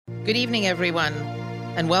Good evening, everyone,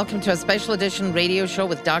 and welcome to a special edition radio show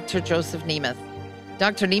with Dr. Joseph Nemeth.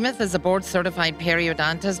 Dr. Nemeth is a board-certified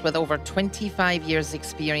periodontist with over 25 years'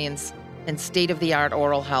 experience in state-of-the-art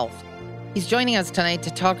oral health. He's joining us tonight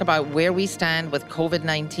to talk about where we stand with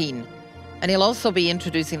COVID-19, and he'll also be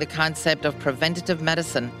introducing the concept of preventative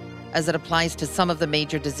medicine as it applies to some of the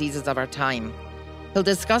major diseases of our time. He'll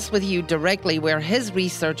discuss with you directly where his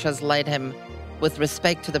research has led him with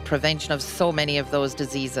respect to the prevention of so many of those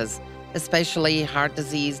diseases, especially heart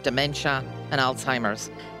disease, dementia, and Alzheimer's.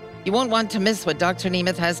 You won't want to miss what Dr.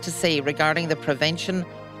 Nemeth has to say regarding the prevention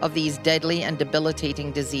of these deadly and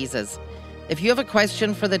debilitating diseases. If you have a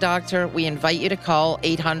question for the doctor, we invite you to call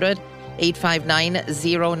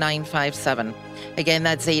 800-859-0957. Again,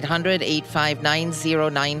 that's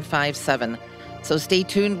 800-859-0957. So stay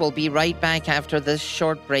tuned. We'll be right back after this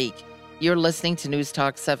short break. You're listening to News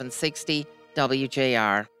Talk 760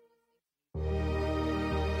 WJR.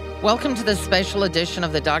 Welcome to this special edition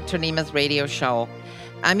of the Dr. Nemeth Radio Show.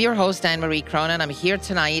 I'm your host, Anne-Marie Cronin. I'm here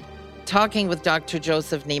tonight talking with Dr.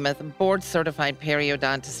 Joseph Nemeth, board-certified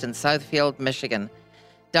periodontist in Southfield, Michigan.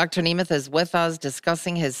 Dr. Nemeth is with us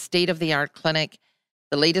discussing his state-of-the-art clinic,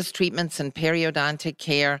 the latest treatments in periodontic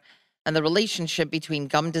care, and the relationship between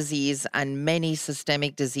gum disease and many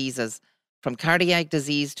systemic diseases, from cardiac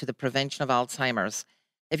disease to the prevention of Alzheimer's.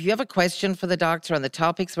 If you have a question for the doctor on the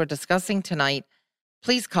topics we're discussing tonight,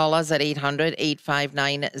 please call us at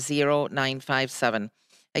 800-859-0957.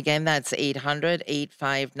 Again, that's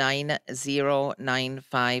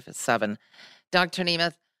 800-859-0957. Dr.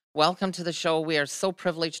 Nemeth, welcome to the show. We are so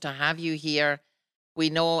privileged to have you here. We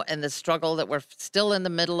know in the struggle that we're still in the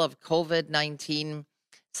middle of COVID-19.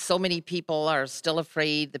 So many people are still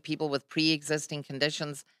afraid, the people with pre-existing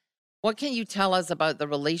conditions. What can you tell us about the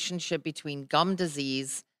relationship between gum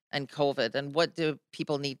disease and COVID, and what do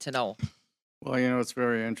people need to know? Well, it's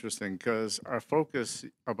very interesting because our focus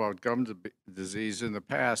about disease in the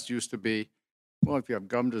past used to be, well, if you have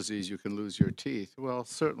gum disease, you can lose your teeth. Well,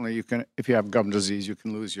 certainly you can. If you have gum disease, you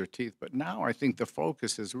can lose your teeth. But now I think the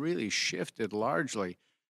focus has really shifted largely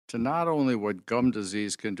to not only what gum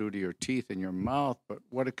disease can do to your teeth and your mouth, but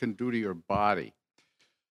what it can do to your body.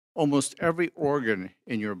 Almost every organ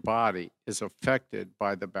in your body is affected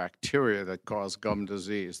by the bacteria that cause gum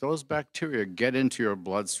disease. Those bacteria get into your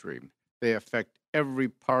bloodstream. They affect every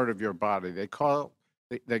part of your body. They cause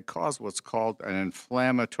what's called an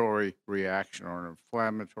inflammatory reaction or an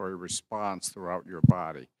inflammatory response throughout your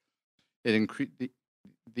body.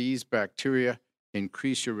 These bacteria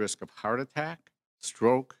increase your risk of heart attack,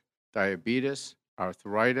 stroke, diabetes,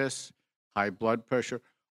 arthritis, high blood pressure.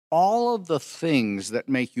 All of the things that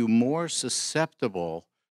make you more susceptible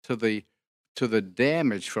to the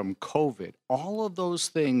damage from COVID, all of those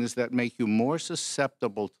things that make you more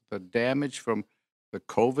susceptible to the damage from the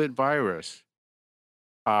COVID virus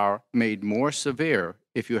are made more severe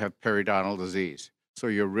if you have periodontal disease. So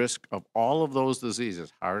your risk of all of those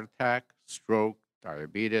diseases, heart attack, stroke,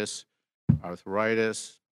 diabetes,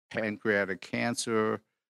 arthritis, pancreatic cancer,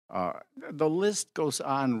 the list goes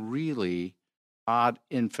on really ad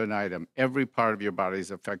infinitum. Every part of your body is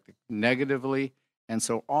affected negatively. And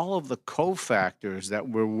so all of the cofactors that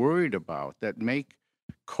we're worried about that make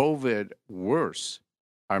COVID worse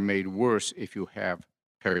are made worse if you have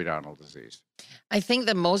periodontal disease. I think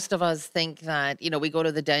that most of us think that, we go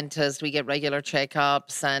to the dentist, we get regular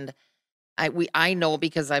checkups, and I know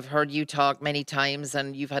because I've heard you talk many times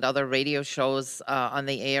and you've had other radio shows on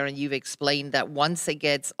the air, and you've explained that once it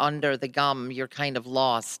gets under the gum, you're kind of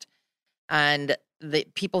lost. And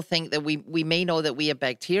people think that we may know that we have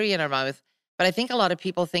bacteria in our mouth, but I think a lot of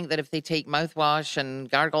people think that if they take mouthwash and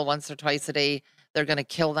gargle once or twice a day, they're going to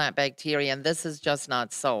kill that bacteria. And this is just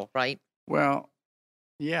not so, right? Well,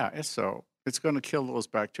 yeah, it's so. It's going to kill those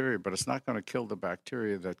bacteria, but it's not going to kill the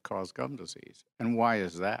bacteria that cause gum disease. And why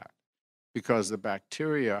is that? Because the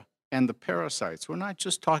bacteria and the parasites, we're not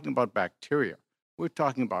just talking about bacteria. We're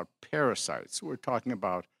talking about parasites. We're talking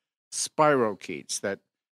about spirochetes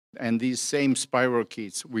and these same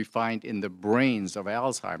spirochetes we find in the brains of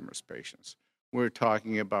Alzheimer's patients. We're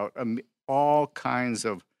talking about all kinds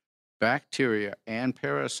of bacteria and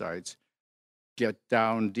parasites get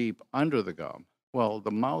down deep under the gum. Well,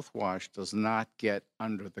 the mouthwash does not get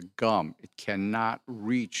under the gum. It cannot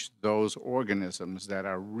reach those organisms that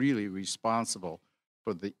are really responsible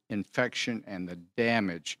for the infection and the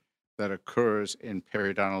damage that occurs in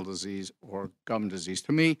periodontal disease or gum disease.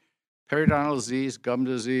 To me, periodontal disease, gum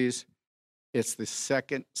disease, it's the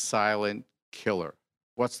second silent killer.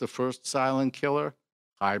 What's the first silent killer?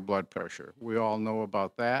 High blood pressure. We all know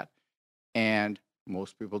about that. And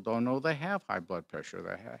most people don't know they have high blood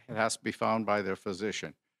pressure. It has to be found by their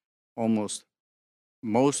physician. most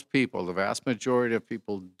people, the vast majority of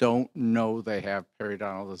people, don't know they have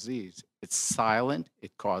periodontal disease. It's silent.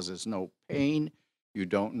 It causes no pain. You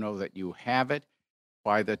don't know that you have it.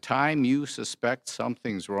 By the time you suspect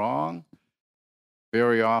something's wrong,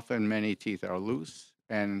 very often many teeth are loose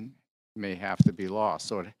and may have to be lost.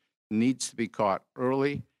 So it needs to be caught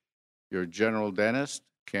early. Your general dentist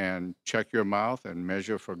can check your mouth and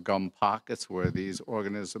measure for gum pockets where these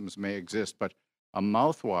organisms may exist. But a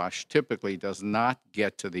mouthwash typically does not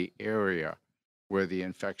get to the area where the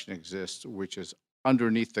infection exists, which is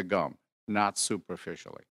underneath the gum, not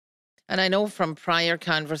superficially. And I know from prior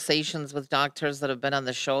conversations with doctors that have been on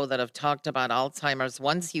the show that have talked about Alzheimer's,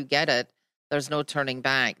 once you get it, there's no turning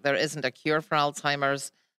back. There isn't a cure for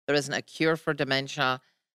Alzheimer's, there isn't a cure for dementia,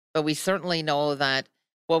 but we certainly know that,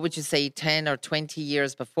 what would you say, 10 or 20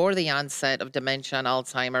 years before the onset of dementia and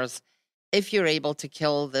Alzheimer's, if you're able to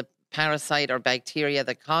kill the parasite or bacteria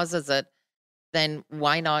that causes it, then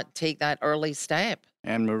why not take that early step?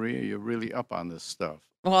 And Maria, you're really up on this stuff.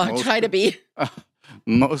 Well, I try to be.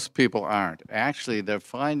 Most people aren't. Actually, they're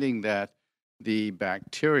finding that the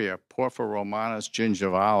bacteria, Porphyromonas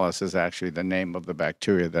gingivalis, is actually the name of the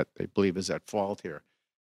bacteria that they believe is at fault here.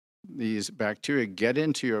 These bacteria get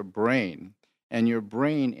into your brain, and your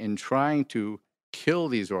brain, in trying to kill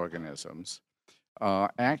these organisms,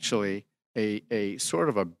 actually a sort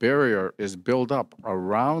of a barrier is built up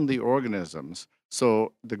around the organisms.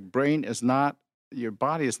 So the brain is not, your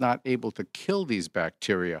body is not able to kill these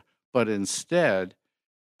bacteria, but instead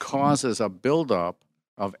causes a buildup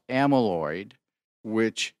of amyloid,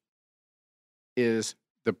 which is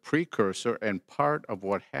the precursor and part of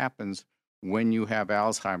what happens when you have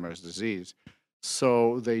Alzheimer's disease.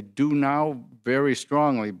 So they do now very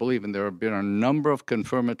strongly believe, and there have been a number of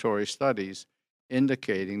confirmatory studies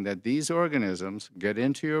indicating that these organisms get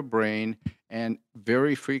into your brain and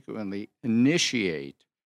very frequently initiate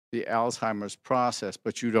the Alzheimer's process,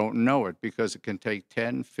 but you don't know it because it can take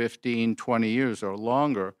 10, 15, 20 years or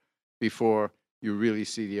longer before you really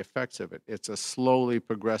see the effects of it. It's a slowly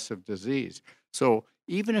progressive disease. So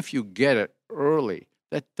even if you get it early,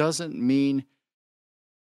 that doesn't mean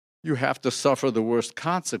you have to suffer the worst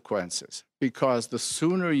consequences, because the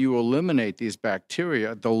sooner you eliminate these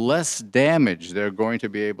bacteria, the less damage they're going to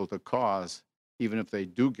be able to cause, even if they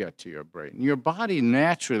do get to your brain. Your body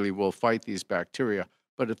naturally will fight these bacteria,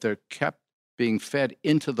 but if they're kept being fed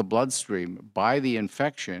into the bloodstream by the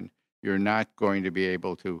infection, you're not going to be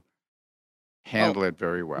able to handle it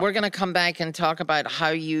very well. We're going to come back and talk about how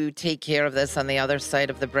you take care of this on the other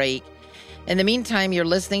side of the break. In the meantime, you're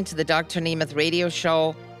listening to the Dr. Nemeth radio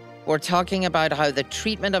show. We're talking about how the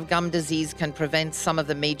treatment of gum disease can prevent some of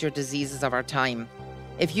the major diseases of our time.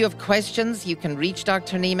 If you have questions, you can reach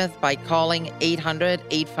Dr. Nemeth by calling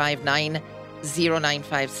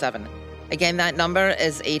 800-859-0957. Again, that number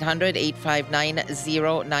is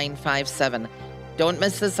 800-859-0957. Don't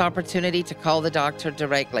miss this opportunity to call the doctor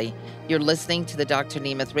directly. You're listening to the Dr.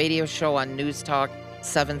 Nemeth radio show on News Talk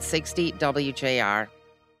 760 WJR.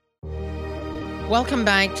 Welcome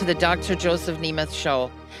back to the Dr. Joseph Nemeth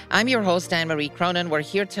show. I'm your host, Anne-Marie Cronin. We're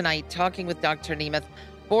here tonight talking with Dr. Nemeth,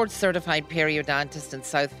 board-certified periodontist in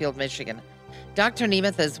Southfield, Michigan. Dr.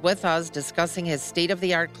 Nemeth is with us discussing his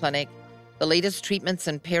state-of-the-art clinic, the latest treatments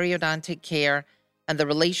in periodontic care, and the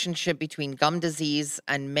relationship between gum disease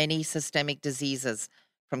and many systemic diseases,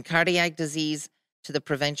 from cardiac disease to the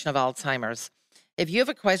prevention of Alzheimer's. If you have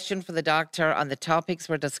a question for the doctor on the topics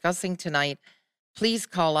we're discussing tonight, please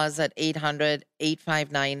call us at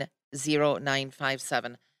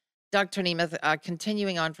 800-859-0957. Dr. Nemeth,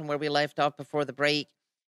 continuing on from where we left off before the break,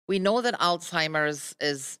 we know that Alzheimer's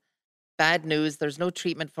is bad news. There's no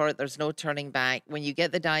treatment for it. There's no turning back. When you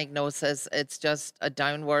get the diagnosis, it's just a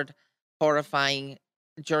downward, horrifying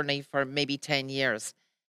journey for maybe 10 years.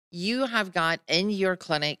 You have got in your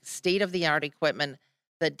clinic state-of-the-art equipment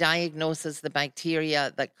that diagnoses the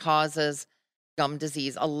bacteria that causes gum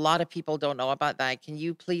disease. A lot of people don't know about that. Can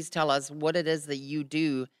you please tell us what it is that you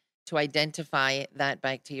do to identify that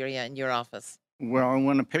bacteria in your office? Well,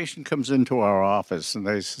 when a patient comes into our office and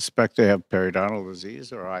they suspect they have periodontal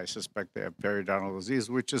disease, or I suspect they have periodontal disease,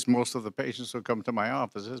 which is most of the patients who come to my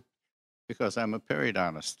office, is because I'm a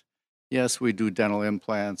periodontist. Yes, we do dental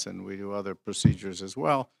implants and we do other procedures as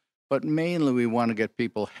well, but mainly we want to get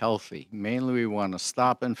people healthy. Mainly we want to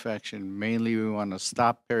stop infection. Mainly we want to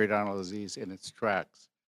stop periodontal disease in its tracks.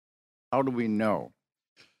 How do we know?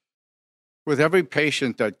 With every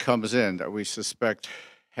patient that comes in that we suspect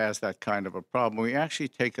has that kind of a problem, we actually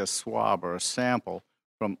take a swab or a sample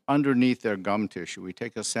from underneath their gum tissue. We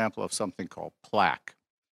take a sample of something called plaque.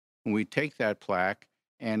 And we take that plaque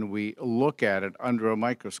and we look at it under a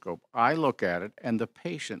microscope. I look at it and the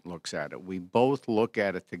patient looks at it. We both look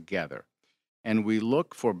at it together. And we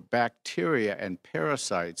look for bacteria and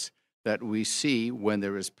parasites that we see when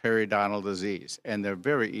there is periodontal disease. And they're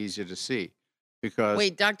very easy to see because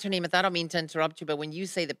Wait, Dr. Nemeth, I don't mean to interrupt you, but when you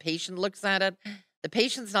say the patient looks at it, the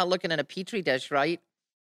patient's not looking at a petri dish, right?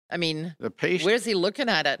 I mean, the patient, where's he looking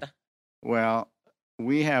at it? well,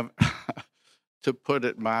 we have, to put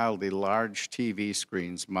it mildly, large TV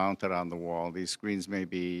screens mounted on the wall. These screens may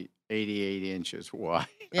be 88 inches wide.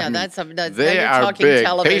 Yeah, I mean, that's they you're are talking big.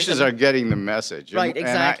 television. Patients are getting the message. Right,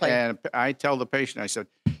 exactly. And I tell the patient, I said,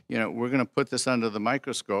 we're going to put this under the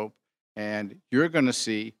microscope, and you're going to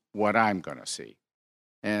see what I'm going to see.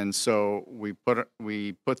 And so we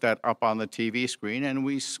put that up on the TV screen, and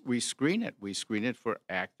we screen it. We screen it for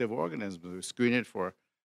active organisms. We screen it for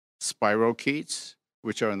spirochetes,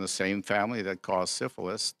 which are in the same family that cause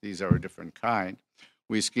syphilis. These are a different kind.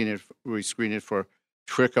 We screen it for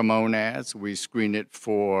trichomonads. We screen it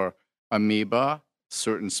for amoeba,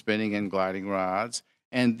 certain spinning and gliding rods.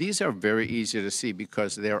 And these are very easy to see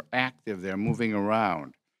because they're active. They're moving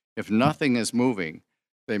around. If nothing is moving,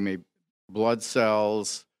 they may blood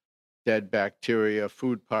cells, dead bacteria,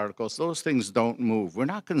 food particles. Those things don't move. We're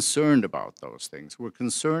not concerned about those things. We're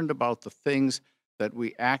concerned about the things that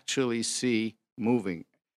we actually see moving.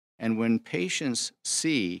 And when patients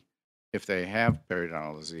see, if they have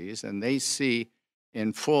periodontal disease, and they see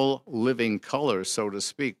in full living color, so to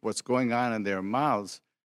speak, what's going on in their mouths,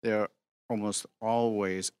 they're almost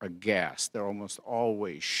always aghast. They're almost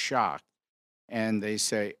always shocked. And they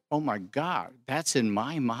say, oh my God, that's in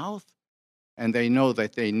my mouth? And they know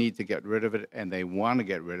that they need to get rid of it, and they want to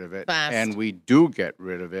get rid of it. Fast. And we do get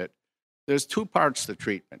rid of it. There's two parts to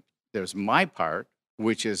treatment. There's my part,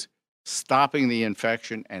 which is stopping the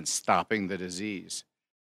infection and stopping the disease.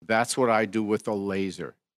 That's what I do with a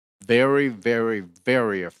laser. Very, very,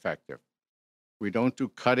 very effective. We don't do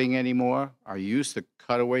cutting anymore. I used to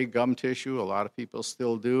cut away gum tissue. A lot of people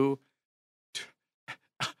still do.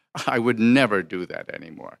 I would never do that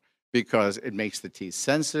anymore because it makes the teeth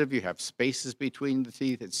sensitive. You have spaces between the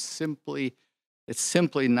teeth. It's simply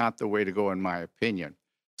not the way to go, in my opinion.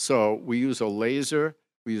 So we use a laser.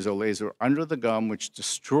 We use a laser under the gum, which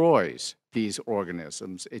destroys these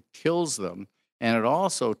organisms. It kills them, and it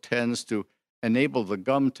also tends to enable the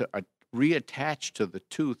gum to reattach to the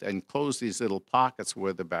tooth and close these little pockets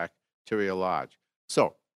where the bacteria lodge.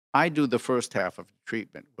 So I do the first half of the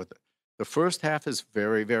treatment with it. The first half is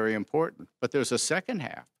very, very important, but there's a second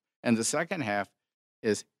half, and the second half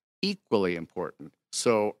is equally important.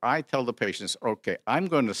 So I tell the patients, okay, I'm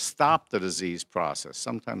going to stop the disease process.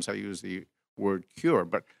 Sometimes I use the word cure,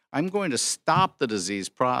 but I'm going to stop the disease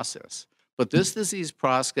process. But this disease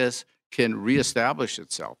process can reestablish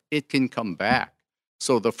itself. It can come back.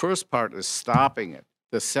 So the first part is stopping it.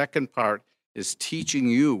 The second part is teaching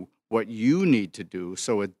you what you need to do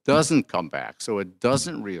so it doesn't come back, so it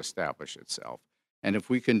doesn't reestablish itself. And if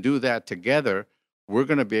we can do that together, we're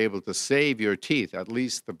going to be able to save your teeth, at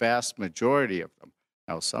least the vast majority of them.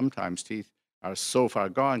 Now, sometimes teeth are so far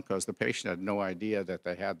gone because the patient had no idea that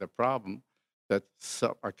they had the problem that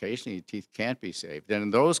occasionally teeth can't be saved. And in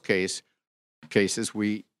those cases,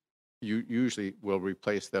 you usually will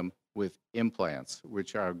replace them with implants,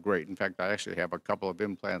 which are great. In fact, I actually have a couple of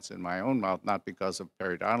implants in my own mouth, not because of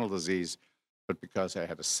periodontal disease, but because I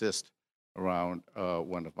had a cyst around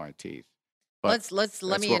one of my teeth. But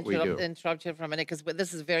Let me interrupt you for a minute because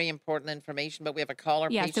this is very important information. But we have a caller.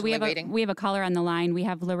 Yeah, so we have a caller on the line. We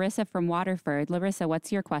have Larissa from Waterford. Larissa, what's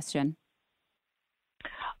your question?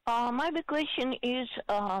 My big question is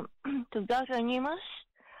to Dr. Nemeth.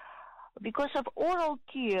 Because of oral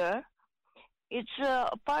care, it's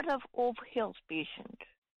a part of health patient,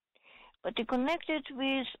 but it connected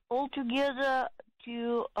with altogether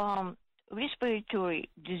to respiratory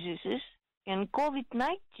diseases, and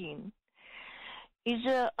COVID-19 is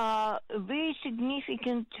a very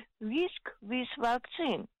significant risk with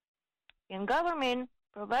vaccine. And government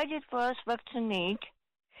provided for us vaccinate,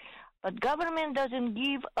 but government doesn't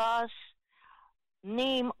give us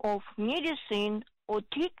name of medicine or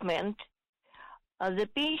treatment. The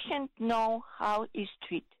patient know how is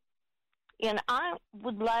treated. And I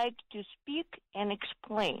would like to speak and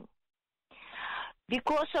explain.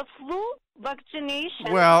 Because of flu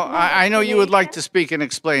vaccination... Well, I know you would like to speak and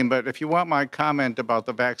explain, but if you want my comment about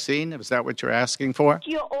the vaccine, is that what you're asking for?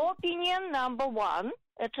 Your opinion, number one,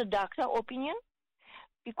 it's a doctor opinion,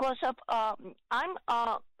 because of I'm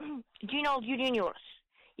a general nurse.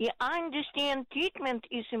 Yeah, I understand treatment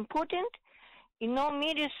is important.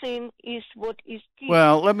 Medicine is what is treatment.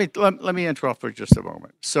 Well, let me interrupt for just a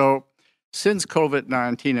moment. So since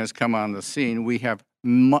COVID-19 has come on the scene, we have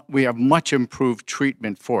much improved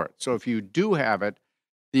treatment for it. So if you do have it,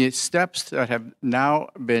 the steps that have now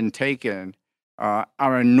been taken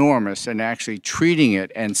are enormous in actually treating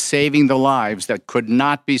it and saving the lives that could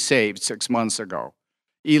not be saved 6 months ago.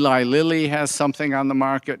 Eli Lilly has something on the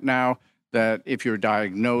market now that if you're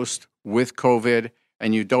diagnosed with COVID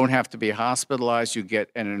and you don't have to be hospitalized, you get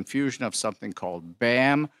an infusion of something called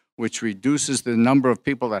BAM, which reduces the number of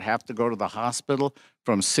people that have to go to the hospital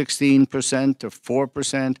from 16% to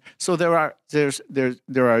 4%. So there are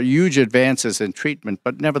huge advances in treatment,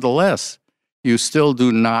 but nevertheless, you still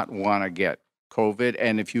do not want to get COVID.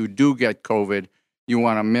 And if you do get COVID, you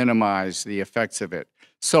want to minimize the effects of it.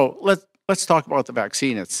 So let's talk about the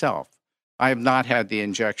vaccine itself. I have not had the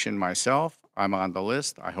injection myself. I'm on the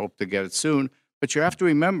list. I hope to get it soon. But you have to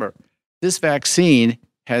remember, this vaccine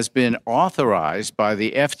has been authorized by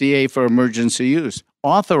the FDA for emergency use.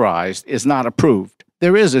 Authorized is not approved.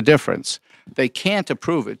 There is a difference. They can't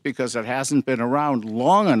approve it because it hasn't been around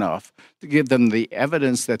long enough to give them the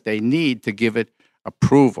evidence that they need to give it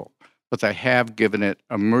approval. But they have given it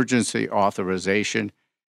emergency authorization.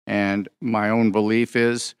 And my own belief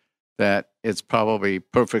is that it's probably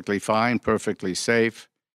perfectly fine, perfectly safe.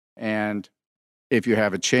 And if you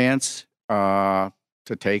have a chance to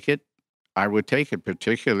take it, I would take it,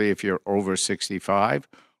 particularly if you're over 65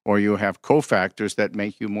 or you have cofactors that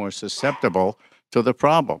make you more susceptible to the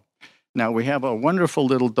problem. Now, we have a wonderful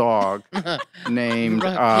little dog named,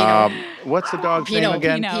 what's the dog's name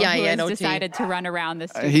again? Pino, who has decided to run around the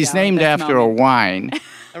studio. He's named after a wine.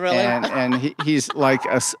 Really? And he's like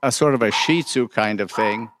a sort of a Shih Tzu kind of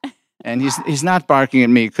thing. And he's not barking at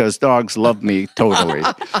me because dogs love me totally.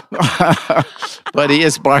 But he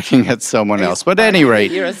is barking at someone else. But at any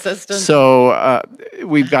rate, your assistant. So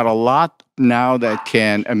we've got a lot now that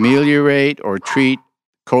can ameliorate or treat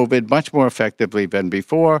COVID much more effectively than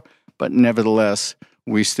before. But nevertheless,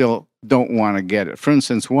 we still don't want to get it. For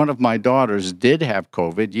instance, one of my daughters did have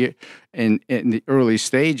COVID in the early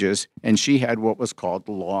stages, and she had what was called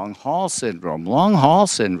long haul syndrome. Long haul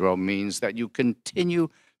syndrome means that you continue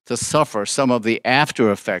to suffer some of the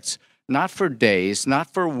after effects, not for days,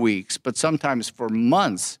 not for weeks, but sometimes for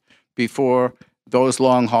months before those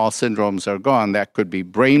long haul syndromes are gone. That could be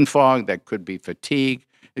brain fog, that could be fatigue,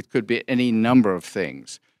 it could be any number of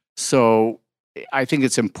things. So I think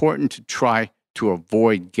it's important to try to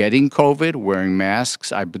avoid getting COVID. Wearing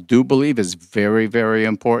masks, I do believe, is very, very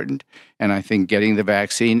important. And I think getting the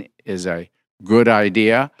vaccine is a good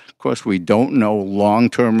idea. Of course, we don't know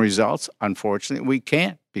long-term results. Unfortunately, we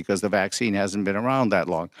can't because the vaccine hasn't been around that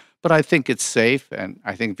long. But I think it's safe, and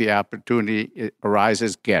I think the opportunity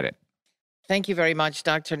arises, get it. Thank you very much,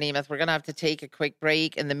 Dr. Nemeth. We're going to have to take a quick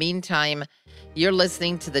break. In the meantime, you're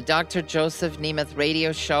listening to the Dr. Joseph Nemeth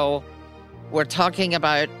radio show. We're talking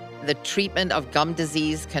about the treatment of gum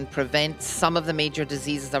disease can prevent some of the major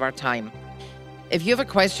diseases of our time. If you have a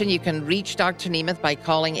question, you can reach Dr. Nemeth by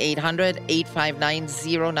calling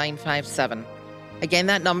 800-859-0957. Again,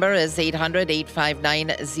 that number is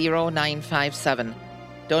 800-859-0957.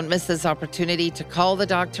 Don't miss this opportunity to call the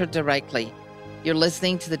doctor directly. You're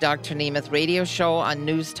listening to the Dr. Nemeth radio show on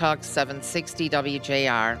News Talk 760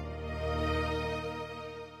 WJR.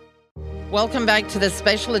 Welcome back to this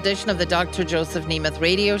special edition of the Dr. Joseph Nemeth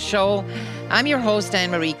radio show. I'm your host,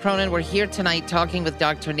 Anne-Marie Cronin. We're here tonight talking with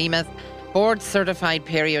Dr. Nemeth, board-certified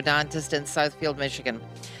periodontist in Southfield, Michigan.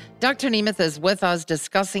 Dr. Nemeth is with us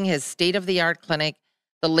discussing his state-of-the-art clinic,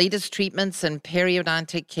 the latest treatments in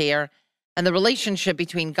periodontic care, and the relationship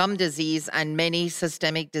between gum disease and many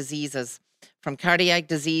systemic diseases, from cardiac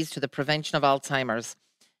disease to the prevention of Alzheimer's.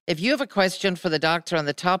 If you have a question for the doctor on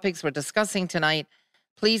the topics we're discussing tonight,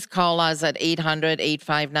 please call us at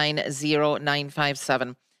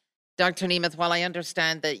 800-859-0957. Dr. Nemeth, while I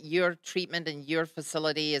understand that your treatment and your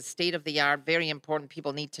facility is state-of-the-art, very important,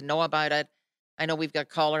 people need to know about it. I know we've got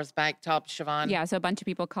callers back top, Siobhan. Yeah, so a bunch of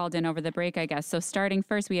people called in over the break, I guess. So starting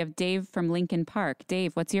first, we have Dave from Lincoln Park.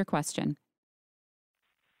 Dave, what's your question?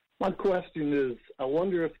 My question is, I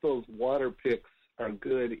wonder if those water picks are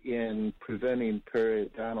good in preventing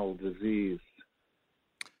periodontal disease.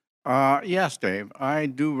 Yes, Dave. I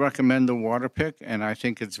do recommend the water pick, and I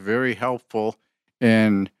think it's very helpful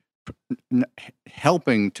in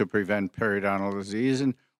helping to prevent periodontal disease.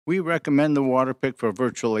 And we recommend the water pick for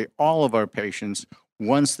virtually all of our patients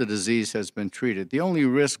once the disease has been treated. The only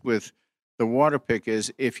risk with the water pick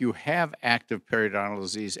is if you have active periodontal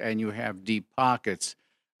disease and you have deep pockets,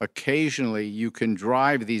 occasionally you can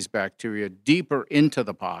drive these bacteria deeper into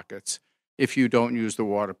the pockets if you don't use the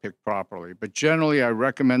water pick properly. But generally, I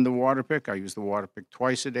recommend the water pick. I use the water pick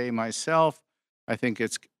twice a day myself. I think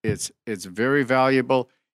it's very valuable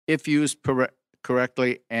if used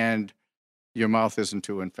correctly and your mouth isn't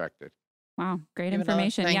too infected. Wow, great You know,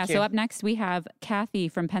 information. thank Yeah, you. so up next we have Kathy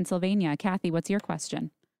from Pennsylvania. Kathy, what's your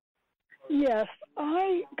question? Yes,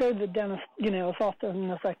 I go to the dentist, as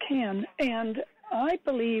often as I can, and I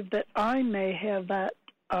believe that I may have that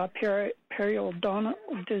periodontal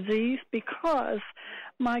disease because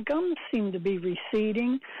my gums seem to be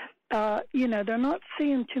receding. They're not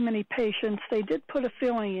seeing too many patients. They did put a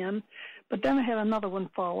filling in, but then I had another one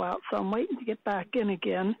fall out, so I'm waiting to get back in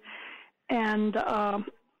again. And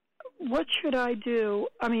what should I do?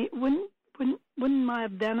 I mean, wouldn't my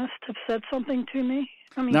dentist have said something to me?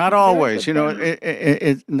 I mean, Not he's a very always, good dentist.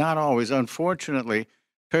 it's not always. Unfortunately,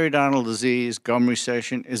 periodontal disease, gum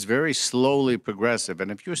recession is very slowly progressive.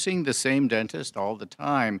 And if you're seeing the same dentist all the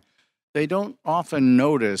time, they don't often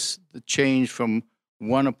notice the change from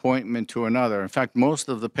one appointment to another. In fact, most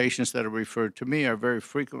of the patients that are referred to me are very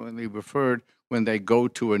frequently referred when they go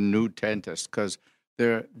to a new dentist because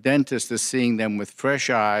their dentist is seeing them with fresh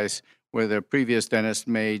eyes where their previous dentist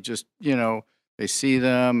may just, they see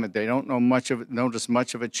them, they don't notice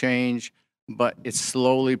much of a change, but it's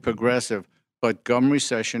slowly progressive. But gum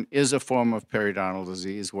recession is a form of periodontal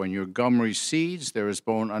disease. When your gum recedes, there is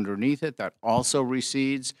bone underneath it that also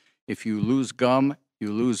recedes. If you lose gum,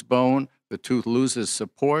 you lose bone, the tooth loses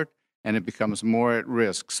support, and it becomes more at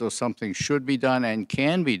risk. So something should be done and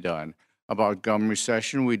can be done about gum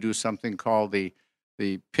recession. We do something called the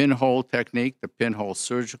pinhole technique, the pinhole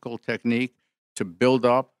surgical technique, to build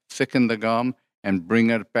up, thicken the gum, and bring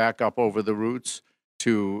it back up over the roots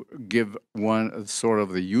to give one sort of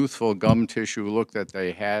the youthful gum tissue look that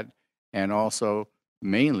they had, and also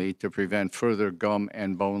mainly to prevent further gum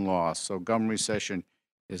and bone loss. So gum recession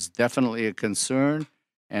is definitely a concern,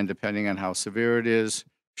 and depending on how severe it is,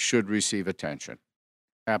 should receive attention.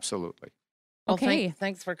 Absolutely. Well, Okay.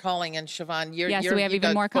 thanks for calling. And Siobhan, So we have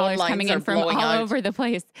even more callers coming in from all over the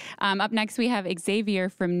place. Up next, we have Xavier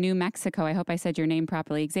from New Mexico. I hope I said your name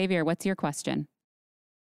properly. Xavier, what's your question?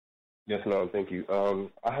 Yes, ma'am. Thank you.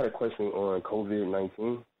 I had a question on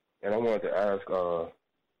COVID-19, and I wanted to ask, well,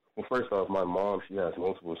 first off, my mom, she has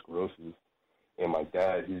multiple sclerosis, and my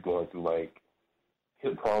dad, he's going through,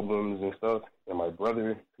 hip problems and stuff, and my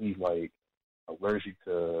brother, he's, allergic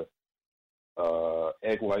to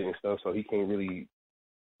egg white and stuff, so he can't really,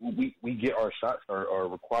 we get our shots, our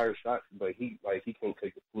required shots, but he can't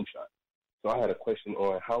take the flu shot. So I had a question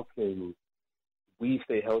on how can we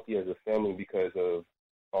stay healthy as a family because of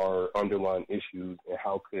our underlying issues, and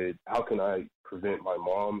how can I prevent my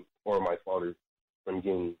mom or my father from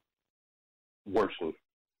getting worsened?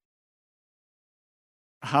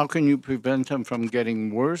 How can you prevent them from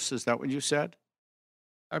getting worse? Is that what you said?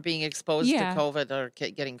 Or being exposed to COVID or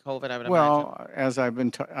getting COVID, I would imagine. Well, as I've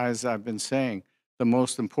been saying, the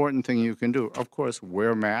most important thing you can do, of course,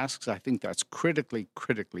 wear masks. I think that's critically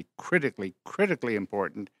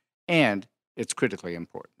important, and it's critically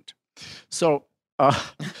important. So,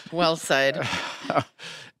 well said.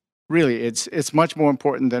 Really, it's much more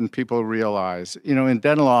important than people realize. In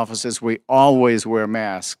dental offices, we always wear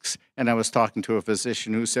masks. And I was talking to a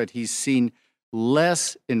physician who said he's seen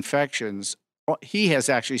less infections. He has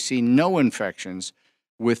actually seen no infections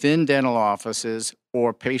within dental offices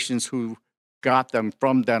or patients who got them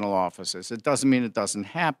from dental offices. It doesn't mean it doesn't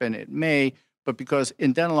happen. It may, but because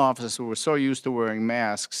in dental offices we're so used to wearing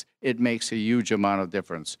masks, it makes a huge amount of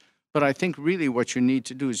difference. But I think really what you need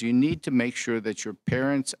to do is you need to make sure that your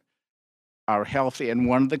parents are healthy. And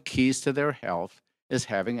one of the keys to their health is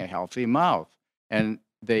having a healthy mouth. And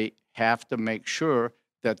they have to make sure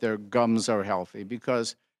that their gums are healthy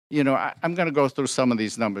because, I'm going to go through some of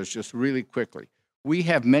these numbers just really quickly. We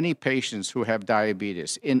have many patients who have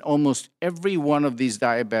diabetes. In almost every one of these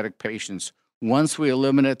diabetic patients, once we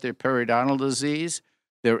eliminate their periodontal disease,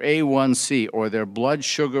 their A1C or their blood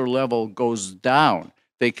sugar level goes down.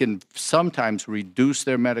 They can sometimes reduce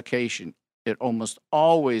their medication. It almost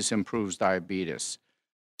always improves diabetes.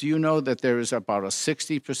 Do you know that there is about a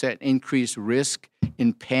 60% increased risk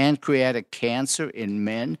in pancreatic cancer in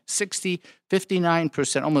men?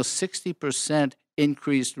 59%, almost 60%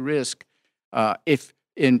 increased risk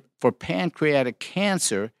for pancreatic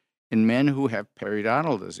cancer in men who have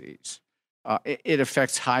periodontal disease. It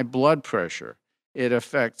affects high blood pressure. It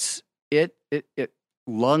affects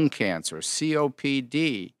lung cancer,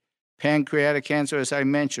 COPD, pancreatic cancer, as I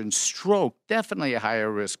mentioned, stroke, definitely a higher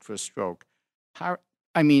risk for stroke.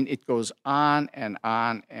 It goes on and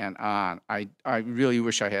on and on. I really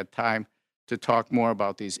wish I had time to talk more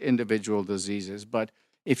about these individual diseases. But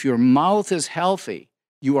if your mouth is healthy,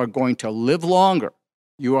 you are going to live longer.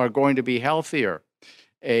 You are going to be healthier.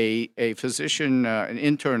 a physician, an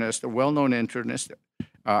internist, a well-known internist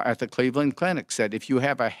at the Cleveland Clinic said, if you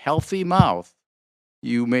have a healthy mouth,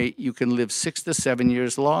 you can live 6 to 7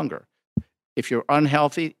 years longer. If you're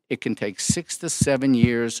unhealthy, it can take 6 to 7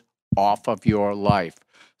 years off of your life.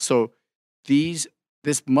 So this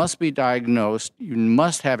must be diagnosed. You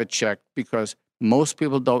must have it checked because most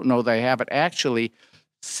people don't know they have it. Actually,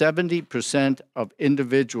 70% of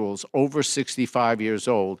individuals over 65 years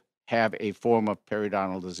old have a form of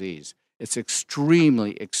periodontal disease. It's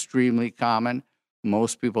extremely, extremely common.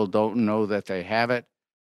 Most people don't know that they have it,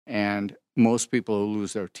 and most people who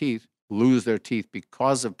lose their teeth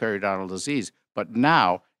because of periodontal disease. But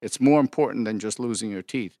now it's more important than just losing your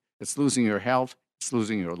teeth. It's losing your health. It's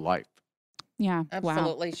losing your life. Yeah.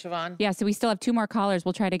 Absolutely, wow. Siobhan. Yeah, so we still have 2 more callers.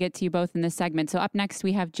 We'll try to get to you both in this segment. So up next,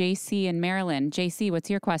 we have JC in Maryland. JC,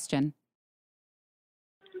 what's your question?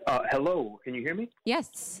 Hello, can you hear me?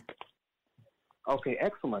 Yes. Okay,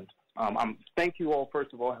 excellent. Thank you all,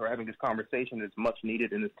 first of all, for having this conversation. It's much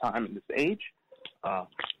needed in this time and this age.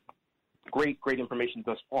 Great information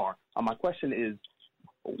thus far. My question is,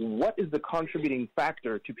 what is the contributing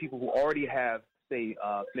factor to people who already have, say,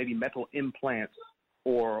 maybe metal implants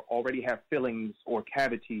or already have fillings or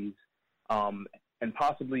cavities, and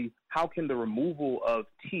possibly how can the removal of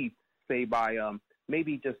teeth, say by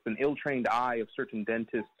maybe just an ill-trained eye of certain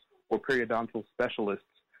dentists or periodontal specialists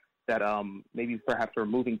that maybe perhaps are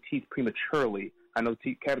removing teeth prematurely. I know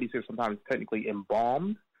teeth cavities are sometimes technically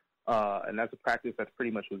embalmed, and that's a practice that pretty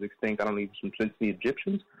much was extinct. I don't know, since the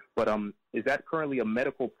Egyptians, but is that currently a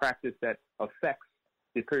medical practice that affects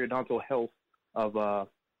the periodontal health of the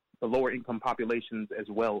lower income populations as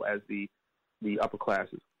well as the upper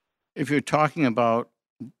classes? If you're talking about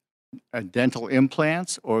dental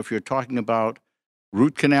implants or if you're talking about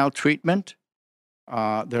root canal treatment,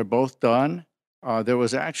 they're both done. There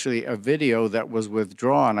was actually a video that was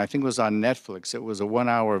withdrawn. I think it was on Netflix. It was a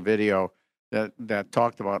 1-hour video that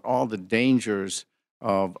talked about all the dangers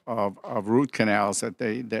of root canals, that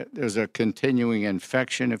there's a continuing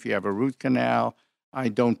infection if you have a root canal. I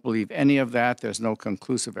don't believe any of that. There's no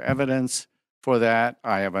conclusive evidence for that.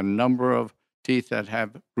 I have a number of teeth that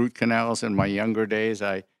have root canals. In my younger days,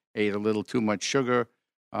 I ate a little too much sugar.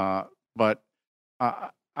 But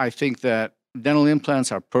I think that dental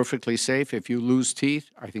implants are perfectly safe. If you lose teeth,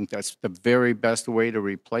 I think that's the very best way to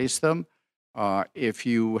replace them. If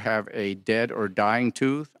you have a dead or dying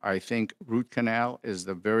tooth, I think root canal is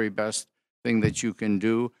the very best thing that you can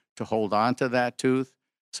do to hold on to that tooth.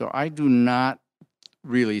 So I do not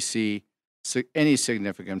really see any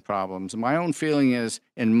significant problems. My own feeling is,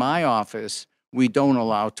 in my office, we don't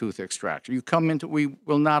allow tooth extraction. You come into, we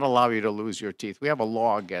will not allow you to lose your teeth. We have a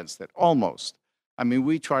law against it, almost. I mean,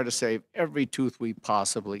 we try to save every tooth we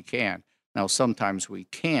possibly can. Now, sometimes we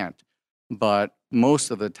can't, but most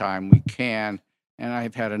of the time we can. And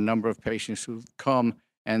I've had a number of patients who've come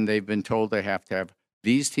and they've been told they have to have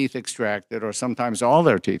these teeth extracted or sometimes all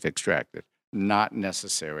their teeth extracted. Not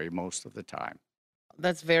necessary most of the time.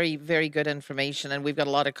 That's very, very good information. And we've got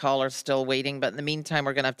a lot of callers still waiting. But in the meantime,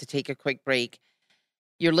 we're going to have to take a quick break.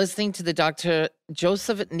 You're listening to the Dr.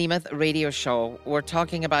 Joseph Nemeth radio show. We're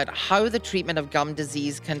talking about how the treatment of gum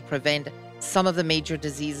disease can prevent some of the major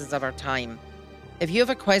diseases of our time. If you have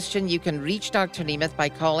a question, you can reach Dr. Nemeth by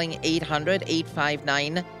calling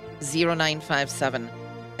 800-859-0957.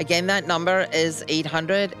 Again, that number is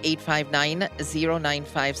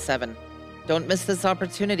 800-859-0957. Don't miss this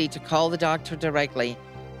opportunity to call the doctor directly.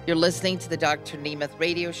 You're listening to the Dr. Nemeth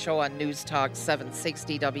radio show on News Talk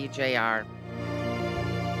 760 WJR.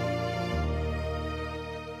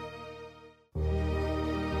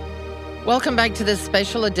 Welcome back to this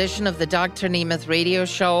special edition of the Dr. Nemeth radio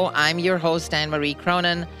show. I'm your host, Anne-Marie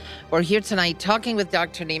Cronin. We're here tonight talking with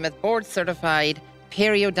Dr. Nemeth, board-certified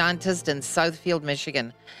periodontist in Southfield,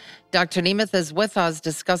 Michigan. Dr. Nemeth is with us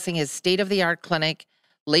discussing his state-of-the-art clinic,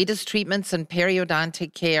 latest treatments in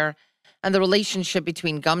periodontic care, and the relationship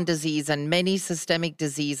between gum disease and many systemic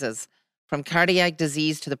diseases, from cardiac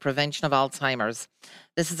disease to the prevention of Alzheimer's.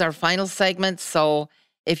 This is our final segment, so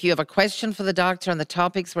if you have a question for the doctor on the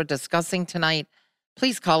topics we're discussing tonight,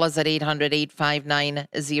 please call us at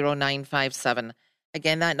 800-859-0957.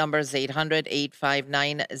 Again, that number is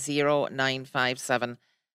 800-859-0957.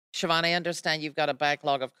 Siobhan, I understand you've got a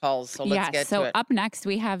backlog of calls, so let's get to it. So up next,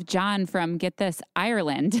 we have John from, get this,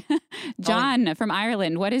 Ireland. John from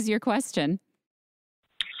Ireland, what is your question?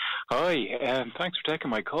 Hi, thanks for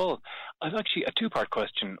taking my call. I've actually a two-part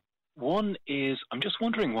question. One is, I'm just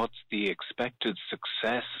wondering what's the expected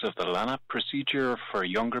success of the LANAP procedure for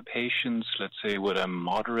younger patients, let's say with a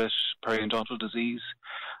moderate periodontal disease.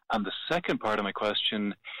 And the second part of my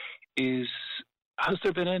question is, has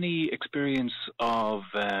there been any experience of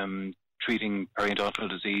treating periodontal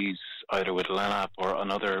disease either with LANAP or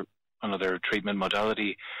another treatment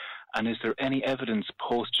modality? And is there any evidence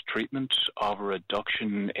post-treatment of a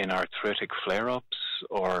reduction in arthritic flare-ups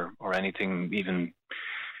or anything even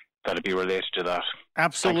that would be related to that?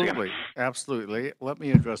 Absolutely. Absolutely. Let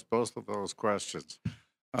me address both of those questions.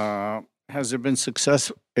 Has there been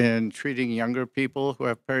success in treating younger people who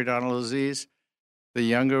have periodontal disease? The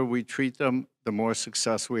younger we treat them, the more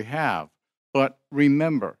success we have. But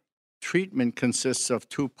remember, treatment consists of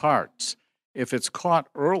two parts. If it's caught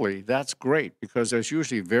early, that's great because there's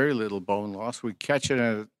usually very little bone loss. We catch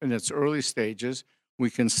it in its early stages. We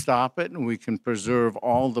can stop it and we can preserve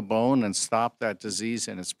all the bone and stop that disease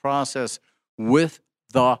in its process with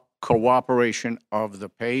the cooperation of the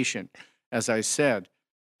patient. As I said,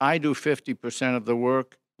 I do 50% of the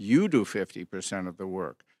work, you do 50% of the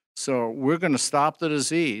work. So we're going to stop the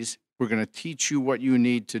disease. We're going to teach you what you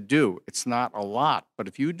need to do. It's not a lot, but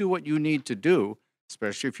if you do what you need to do,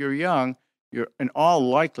 especially if you're young, you're in all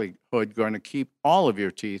likelihood going to keep all of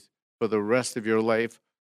your teeth for the rest of your life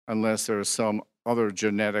unless there is some other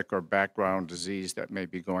genetic or background disease that may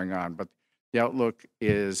be going on. But the outlook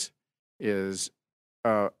is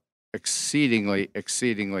exceedingly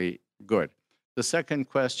good. The second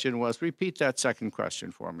question was, repeat that second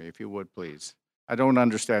question for me, if you would, please. I don't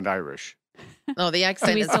understand Irish. No, the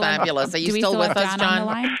accent is fabulous. Are you still with us,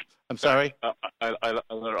 John? I'm sorry?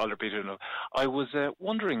 I'll repeat it. I was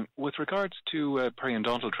wondering, with regards to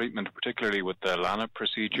periodontal treatment, particularly with the LANAP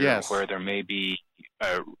procedure, yes, where there may be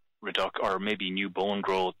or maybe new bone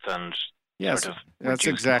growth and yes, sort of that's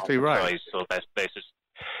exactly right. Size, so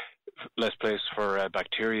less place for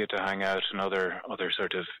bacteria to hang out and other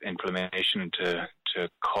sort of inflammation to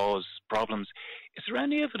cause problems. Is there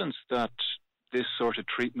any evidence that this sort of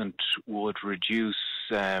treatment would reduce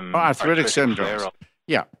arthritic syndromes?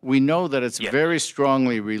 Yeah, we know that it's very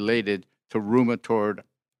strongly related to rheumatoid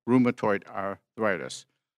arthritis.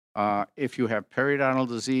 If you have periodontal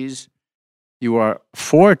disease, you are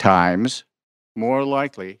 4 times more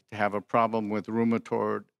likely to have a problem with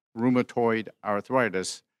rheumatoid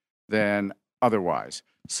arthritis than otherwise.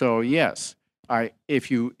 So yes, if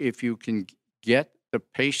you can get the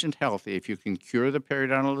patient healthy, if you can cure the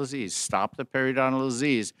periodontal disease, stop the periodontal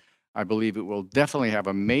disease, I believe it will definitely have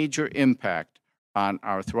a major impact on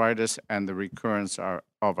arthritis and the recurrence of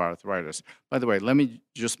arthritis. By the way, let me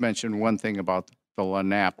just mention one thing about the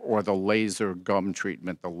LANAP or the laser gum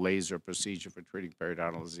treatment, the laser procedure for treating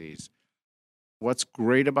periodontal disease. What's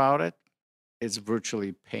great about it? It's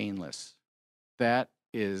virtually painless. That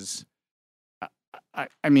is,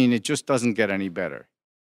 I mean, it just doesn't get any better.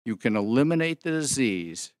 You can eliminate the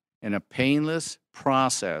disease in a painless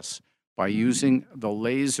process by using the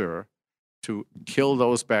laser to kill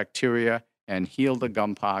those bacteria and heal the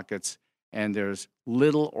gum pockets, and there's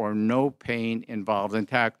little or no pain involved. In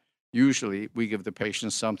fact, usually we give the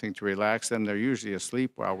patients something to relax them. They're usually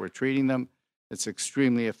asleep while we're treating them. It's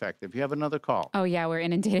extremely effective. You have another call. Oh, yeah, we're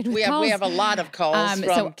inundated with calls. We have a lot of calls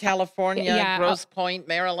from California, Grosse Pointe,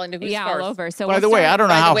 Maryland. Who's first? All over. So by the way, I don't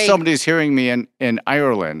know how somebody's hearing me in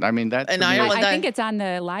Ireland. I mean, that in Ireland, I think it's on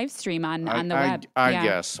the live stream on the web. I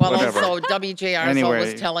guess. Well, whatever. Also, WJR is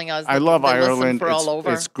always telling us that I love Ireland. For all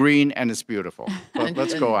over. It's green and it's beautiful. But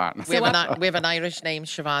let's go on. We have an Irish name,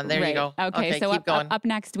 Siobhan. There you go. Okay, so keep going. Up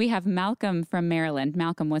next, we have Malcolm from Maryland.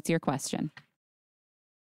 Malcolm, what's your question?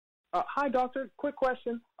 Hi, doctor. Quick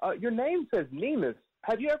question. Your name says Nemeth.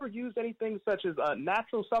 Have you ever used anything such as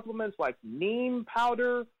natural supplements like neem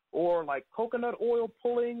powder or like coconut oil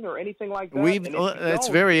pulling or anything like that? It's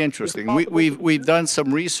very interesting. We've done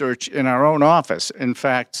some research in our own office. In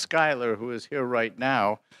fact, Skylar, who is here right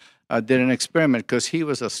now, did an experiment because he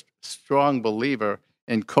was a strong believer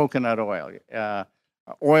in coconut oil,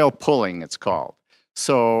 oil pulling, it's called.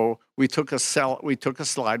 So we took a slide, we took a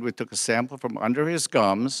sample from under his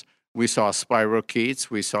gums. We saw spirochetes.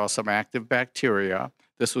 We saw some active bacteria.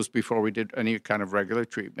 This was before we did any kind of regular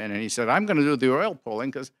treatment. And he said, I'm going to do the oil pulling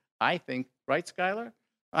because I think, right, Skylar?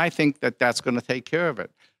 I think that that's going to take care of it.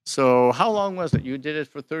 So how long was it? You did it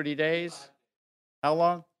for 30 days? How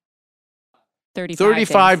long?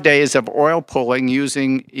 35 days of oil pulling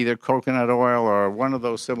using either coconut oil or one of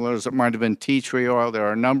those similars. It might have been tea tree oil. There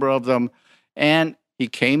are a number of them. And he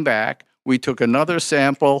came back. We took another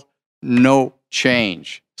sample, no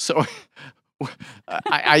change. So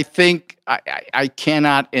I think I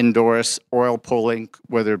cannot endorse oil pulling,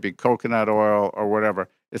 whether it be coconut oil or whatever.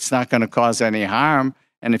 It's not going to cause any harm.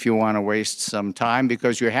 And if you want to waste some time,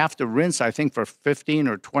 because you have to rinse, I think, for 15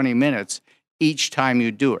 or 20 minutes each time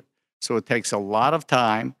you do it. So it takes a lot of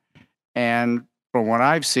time. And from what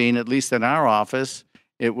I've seen, at least in our office,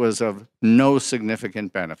 it was of no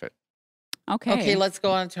significant benefit. Okay, let's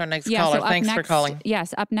go on to our next caller. So Thanks for calling.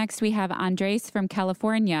 Yes, up next we have Andres from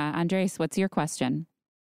California. Andres, what's your question?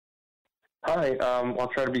 Hi,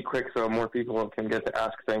 I'll try to be quick so more people can get to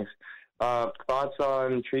ask things. Thoughts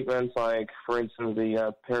on treatments like, for instance,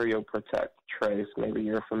 the Perio Protect trace. Maybe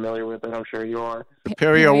you're familiar with it. I'm sure you are. The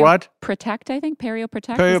Perio what? Protect, I think. Perio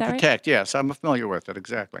Protect. Perio is that Protect, right? yes. I'm familiar with it,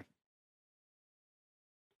 exactly.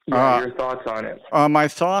 Yeah, your thoughts on it. My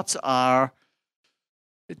thoughts are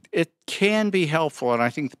it can be helpful, and I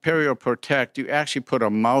think the Perio Protect, you actually put a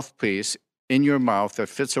mouthpiece in your mouth that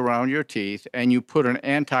fits around your teeth, and you put an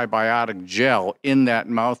antibiotic gel in that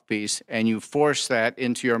mouthpiece, and you force that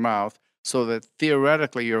into your mouth so that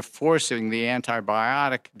theoretically you're forcing the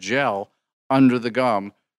antibiotic gel under the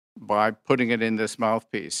gum by putting it in this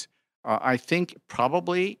mouthpiece. I think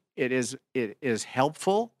probably it is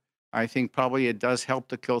helpful. I think probably it does help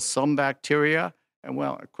to kill some bacteria. And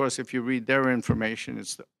well, of course, if you read their information,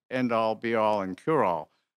 it's the end all, be all, and cure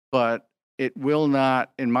all. But it will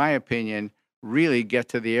not, in my opinion, really get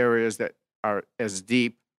to the areas that are as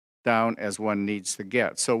deep down as one needs to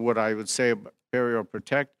get. So what I would say about Perio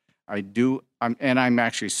Protect, I'm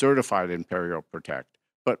actually certified in Perio Protect,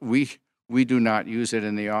 but we do not use it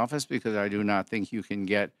in the office because I do not think you can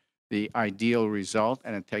get the ideal result,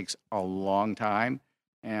 and it takes a long time.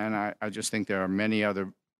 And I just think there are many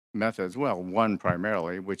other methods, well, one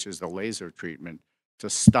primarily, which is the laser treatment, to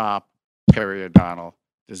stop periodontal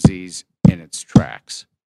disease in its tracks.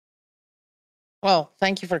 Well,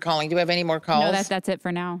 thank you for calling. Do we have any more calls? No, that's it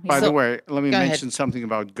for now. By the way, let me mention something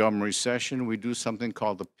about gum recession. We do something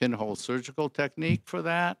called the pinhole surgical technique for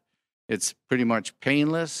that. It's pretty much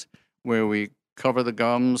painless, where we cover the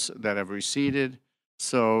gums that have receded.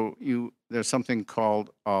 So there's something called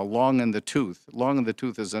long in the tooth. Long in the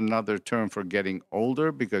tooth is another term for getting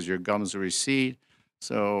older because your gums recede.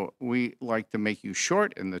 So we like to make you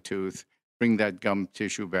short in the tooth, bring that gum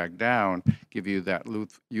tissue back down, give you that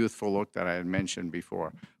youthful look that I had mentioned before.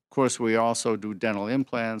 Of course, we also do dental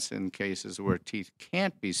implants in cases where teeth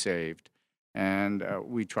can't be saved. And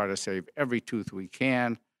we try to save every tooth we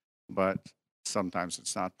can, but sometimes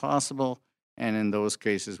it's not possible. And in those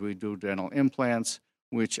cases, we do dental implants,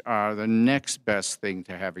 which are the next best thing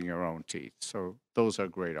to having your own teeth. So those are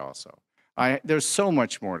great also. There's so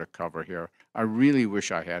much more to cover here. I really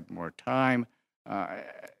wish I had more time. We'll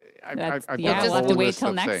just have to wait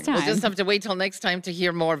till next time. We'll just have to wait till next time to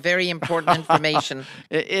hear more very important information.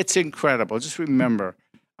 It's incredible. Just remember,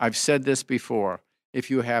 I've said this before,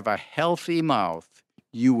 if you have a healthy mouth,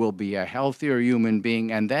 you will be a healthier human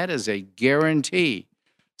being, and that is a guarantee.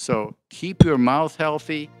 So keep your mouth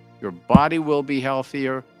healthy, your body will be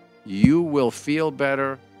healthier, you will feel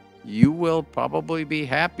better, you will probably be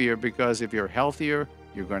happier, because if you're healthier,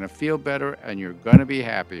 you're going to feel better and you're going to be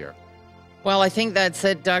happier. Well, I think that's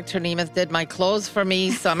it. Dr. Nemeth did my clothes for me,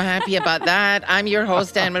 so I'm happy about that. I'm your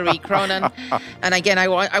host, Anne-Marie Cronin. And again,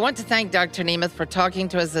 I want to thank Dr. Nemeth for talking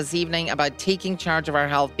to us this evening about taking charge of our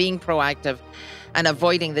health, being proactive, and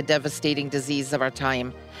avoiding the devastating disease of our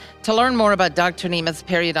time. To learn more about Dr. Nemeth's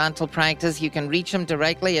periodontal practice, you can reach him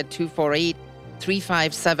directly at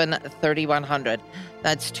 248-357-3100.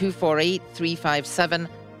 That's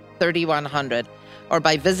 248-357-3100. Or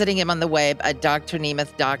by visiting him on the web at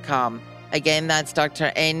drnemeth.com. Again, that's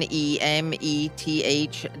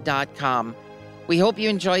drnemeth.com. We hope you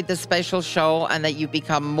enjoyed this special show and that you've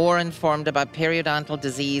become more informed about periodontal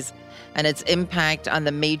disease and its impact on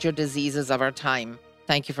the major diseases of our time.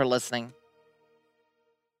 Thank you for listening.